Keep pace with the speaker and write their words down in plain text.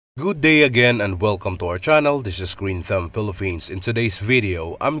Good day again and welcome to our channel. This is Green Thumb Philippines. In today's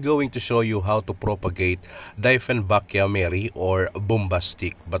video, I'm going to show you how to propagate Dieffenbachia Mary or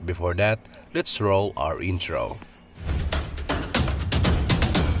Bombastic. But before that, let's roll our intro.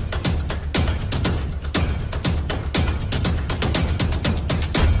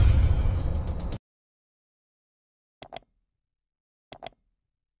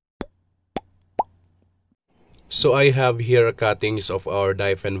 So I have here cuttings of our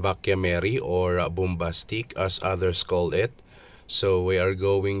Dieffenbachia Mary or Bombastic as others call it. So we are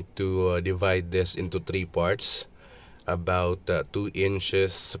going to divide this into three parts, about 2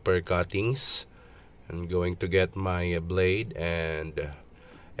 inches per cuttings. I'm going to get my blade and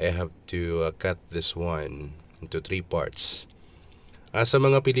I have to cut this one into three parts. Sa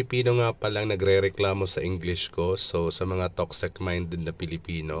mga Pilipino nga palang nagre-reklamo sa English ko, so sa mga toxic-minded na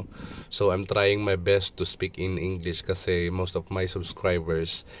Pilipino, so I'm trying my best to speak in English kasi most of my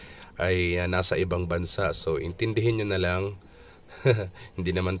subscribers ay nasa ibang bansa, so intindihin nyo na lang.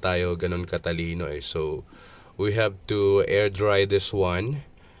 Hindi naman tayo ganun katalino so we have to air dry this one.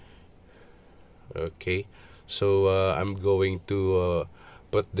 Okay, so I'm going to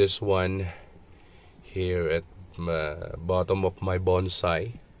put this one here at bottom of my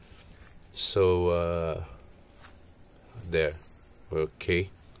bonsai. So there.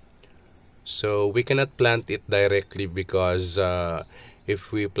 Okay, so we cannot plant it directly because if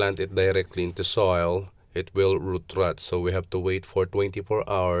we plant it directly into soil, it will root rot. So we have to wait for 24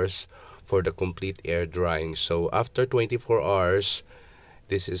 hours for the complete air drying. So after 24 hours,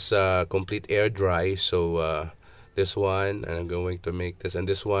 this is complete air dry. So this one, and I'm going to make this, and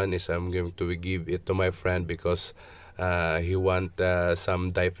this one is I'm going to give it to my friend because he want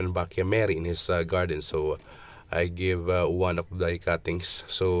some Dieffenbachia Mary in his garden. So I give one of the cuttings.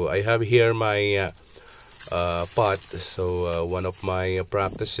 So I have here my pot. So one of my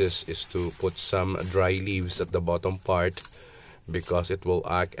practices is to put some dry leaves at the bottom part because it will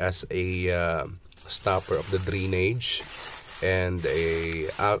act as a stopper of the drainage, and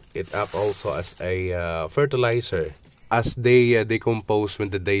it act also as a fertilizer as they decompose when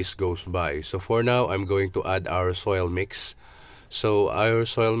the days goes by. So for now, I'm going to add our soil mix. So our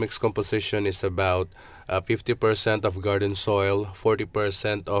soil mix composition is about 50% of garden soil,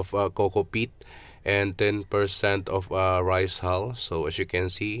 40% of coco peat, and 10% of rice hull. So as you can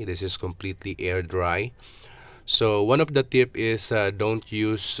see, this is completely air dry. So one of the tip is don't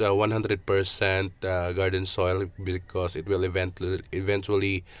use 100% garden soil because it will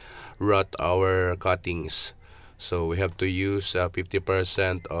eventually rot our cuttings. So we have to use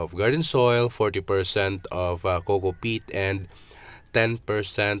 50% of garden soil, 40% of coco peat, and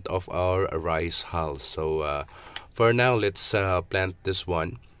 10% of our rice hull. So for now, let's plant this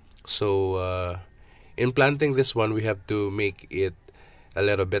one. So in planting this one, we have to make it a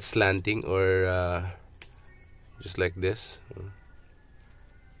little bit slanting, or just like this.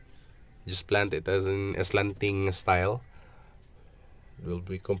 Just plant it as in a slanting style. It will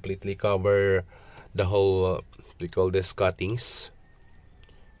be completely cover the whole we call this cuttings,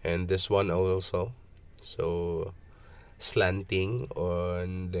 and this one also. So slanting,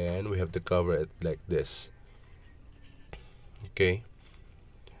 and then we have to cover it like this. Okay,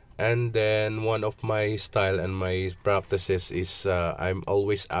 and then one of my style and my practices is I'm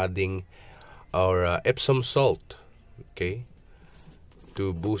always adding our Epsom salt, okay,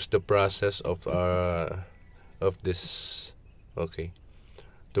 to boost the process of this, okay,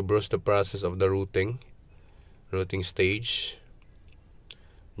 to boost the process of the rooting stage.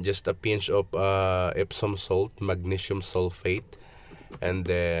 Just a pinch of Epsom salt, magnesium sulfate, and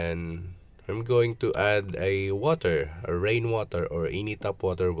then I'm going to add a rainwater, or any tap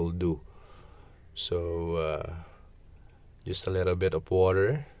water will do. So just a little bit of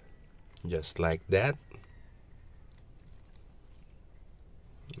water, just like that,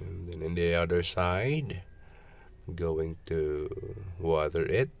 and then in the other side, I'm going to water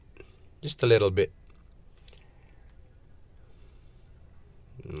it just a little bit.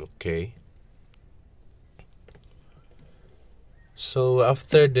 Okay, so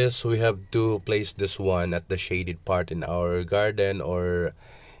after this, we have to place this one at the shaded part in our garden, or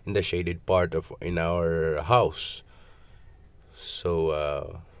in the shaded part of in our house. So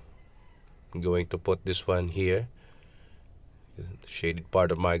I'm going to put this one here, the shaded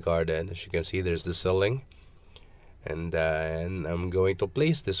part of my garden. As you can see, there's the ceiling, and then I'm going to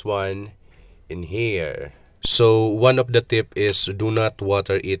place this one in here. So one of the tip is do not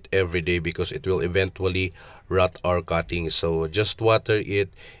water it every day because it will eventually rot our cuttings. So just water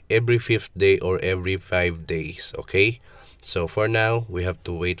it every 5th day or every 5 days. Okay, so for now we have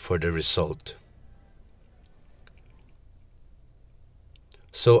to wait for the result.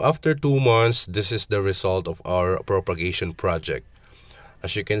 So after 2 months, this is the result of our propagation project.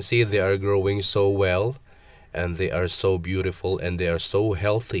 As you can see, they are growing so well, and they are so beautiful, and they are so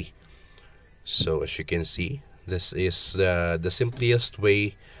healthy. So as you can see, this is the simplest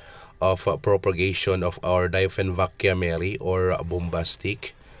way of propagation of our Dieffenbachia meli, or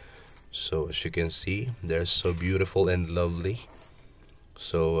Bombastic. So as you can see, they're so beautiful and lovely.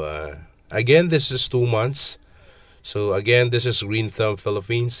 So again, this is 2 months. So again, this is Green Thumb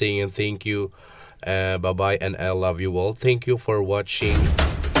Philippines saying thank you, bye bye, and I love you all. Thank you for watching.